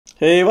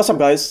Hey, what's up,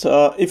 guys?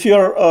 If you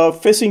are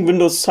facing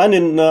Windows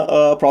sign-in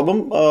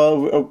problem,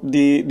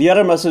 the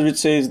error message which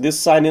says this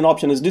sign-in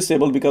option is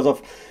disabled because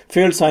of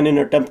failed sign-in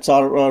attempts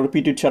or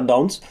repeated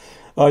shutdowns.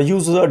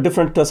 Use a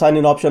different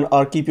sign-in option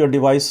or keep your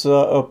device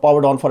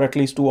powered on for at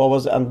least 2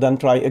 hours and then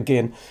try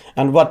again.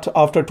 And what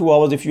after 2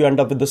 hours, if you end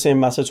up with the same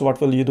message,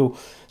 what will you do?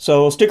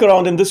 So stick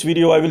around. In this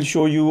video, I will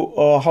show you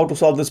how to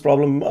solve this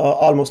problem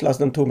almost less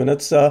than 2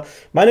 minutes.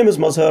 My name is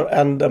Mazhar,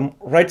 and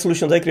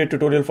RightSolutions, I create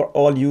tutorial for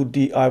all you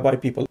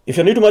DIY people. If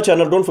you're new to my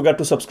channel, don't forget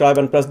to subscribe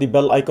and press the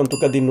bell icon to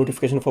get the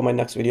notification for my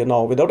next video.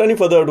 Now, without any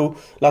further ado,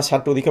 let's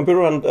head to the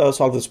computer and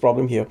solve this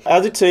problem here.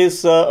 As it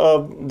says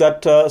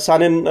that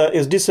sign-in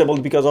is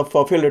disabled because of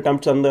failed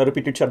attempts and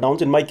repeated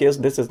shutdowns. In my case,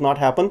 this has not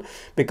happened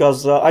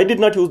because I did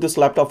not use this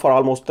laptop for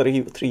almost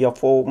three or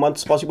 4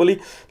 months possibly.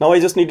 Now I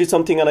just needed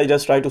something and I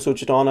just try to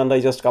switch it on, and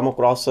I just come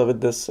across with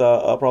this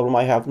problem.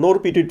 I have no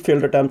repeated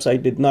failed attempts. I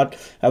did not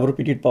have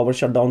repeated power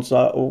shutdowns.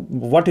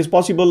 What is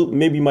possible?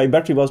 Maybe my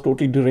battery was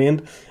totally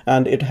drained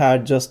and it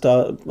had just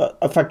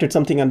affected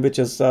something, and which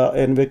is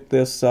in which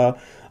this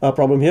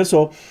problem here.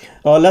 So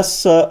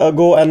let's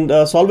go and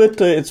solve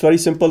it. It's very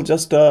simple.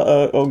 Just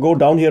go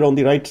down here on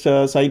the right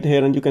side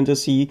here, and you can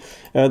just see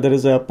there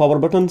is a power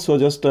button. So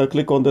just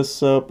click on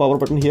this power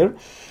button here,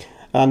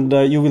 and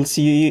you will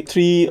see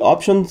 3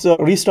 options: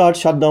 restart,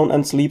 shutdown,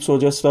 and sleep. So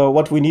just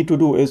what we need to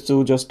do is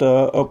to just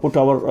put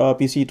our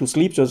PC to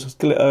sleep. Just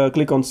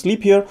click on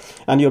sleep here,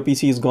 and your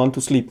PC is gone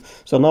to sleep.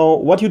 So now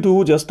what you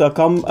do, just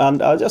come and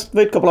just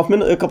wait a couple of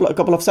minutes, a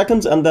couple of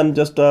seconds, and then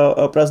just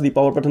press the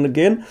power button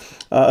again.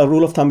 A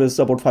rule of thumb is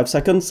about 5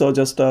 seconds. So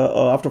just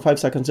after 5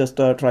 seconds, just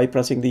try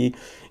pressing the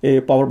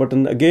power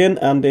button again,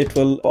 and it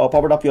will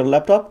power up your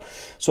laptop.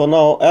 So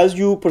now as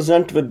you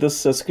present with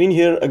this screen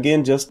here,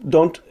 again, just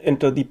don't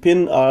enter the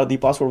PIN or the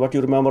password what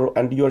you remember,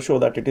 and you are sure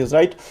that it is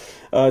right.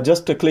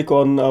 Just click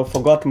on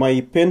forgot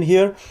my PIN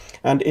here,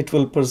 and it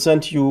will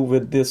present you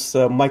with this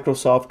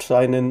Microsoft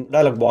sign-in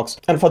dialog box.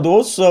 And for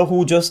those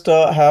who just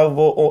have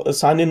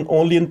sign-in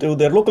only into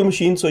their local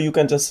machine, so you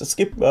can just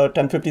skip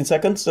 10-15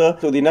 seconds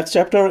to the next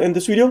chapter in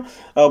this video.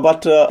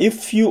 But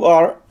if you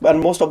are,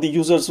 and most of the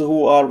users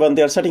who are, when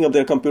they are setting up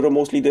their computer,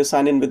 mostly they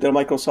sign in with their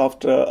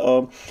Microsoft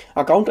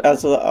account,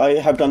 as I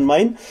have done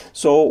mine.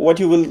 So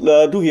what you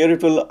will do here,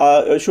 it will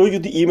show you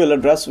the email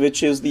address,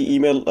 which is the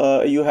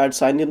email you had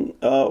signed in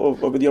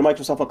with your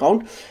Microsoft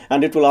account,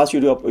 and it will ask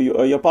you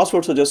your password.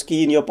 So just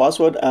key in your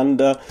password and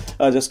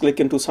just click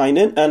into sign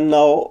in. And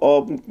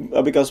now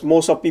because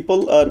most of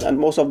people and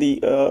most of the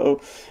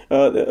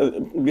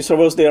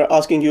servers, they are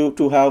asking you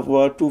to have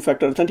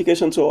 2-factor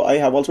authentication. So I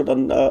have also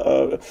done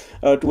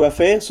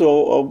 2FA.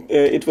 So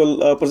it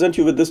will present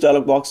you with this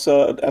dialog box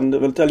and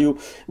will tell you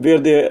where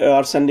they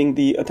are sending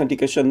the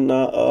authentication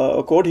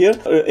code here.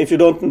 If you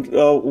don't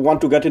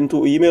want to get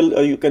into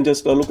email, you can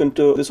just look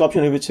into this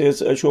option here, which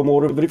says show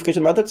more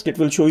verification methods. It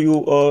will show you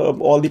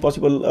all the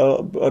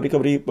possible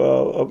recovery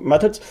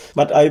methods,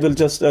 but I will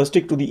just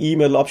stick to the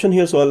email option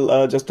here. So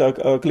I'll just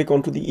click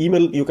onto the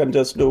email. You can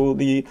just do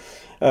the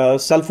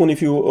cell phone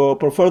if you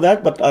prefer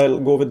that, but I'll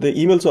go with the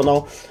email. So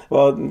now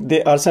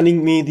they are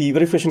sending me the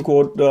verification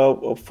code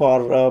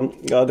for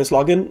this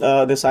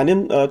login, this sign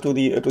in to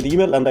the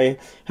email, and I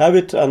have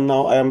it. And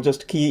now I am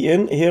just key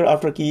in here.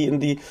 After key in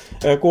the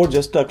code,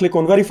 just click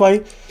on verify,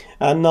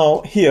 and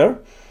now here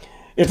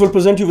it will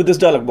present you with this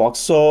dialog box.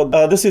 So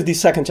this is the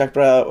second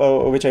chapter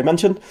which I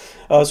mentioned.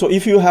 So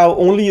if you have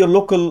only your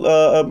local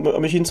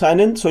machine sign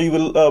in, so you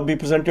will be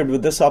presented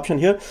with this option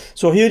here.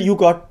 So here you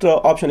got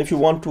option if you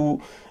want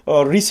to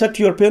reset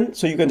your PIN,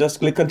 so you can just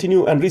click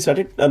continue and reset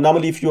it.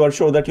 Normally if you are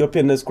sure that your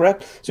PIN is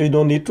correct, so you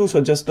don't need to.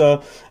 So just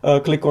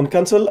click on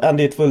cancel, and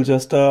it will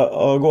just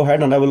go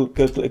ahead, and I will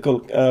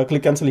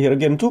click cancel here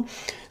again too.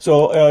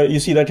 So you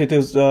see that it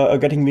is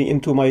getting me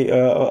into my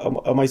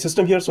my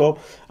system here. So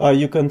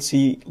you can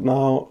see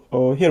now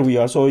here we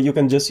are. So you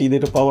can just see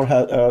that the power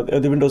had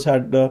the Windows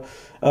had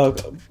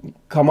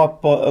come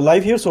up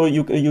live here. So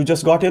you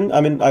just got in.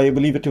 I mean, I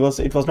believe it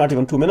was not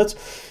even 2 minutes.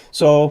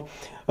 So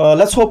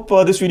let's hope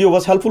this video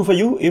was helpful for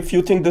you. If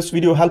you think this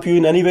video helped you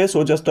in any way,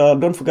 so just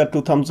don't forget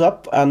to thumbs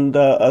up and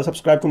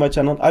subscribe to my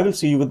channel. I will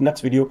see you with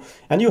next video,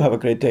 and you have a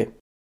great day.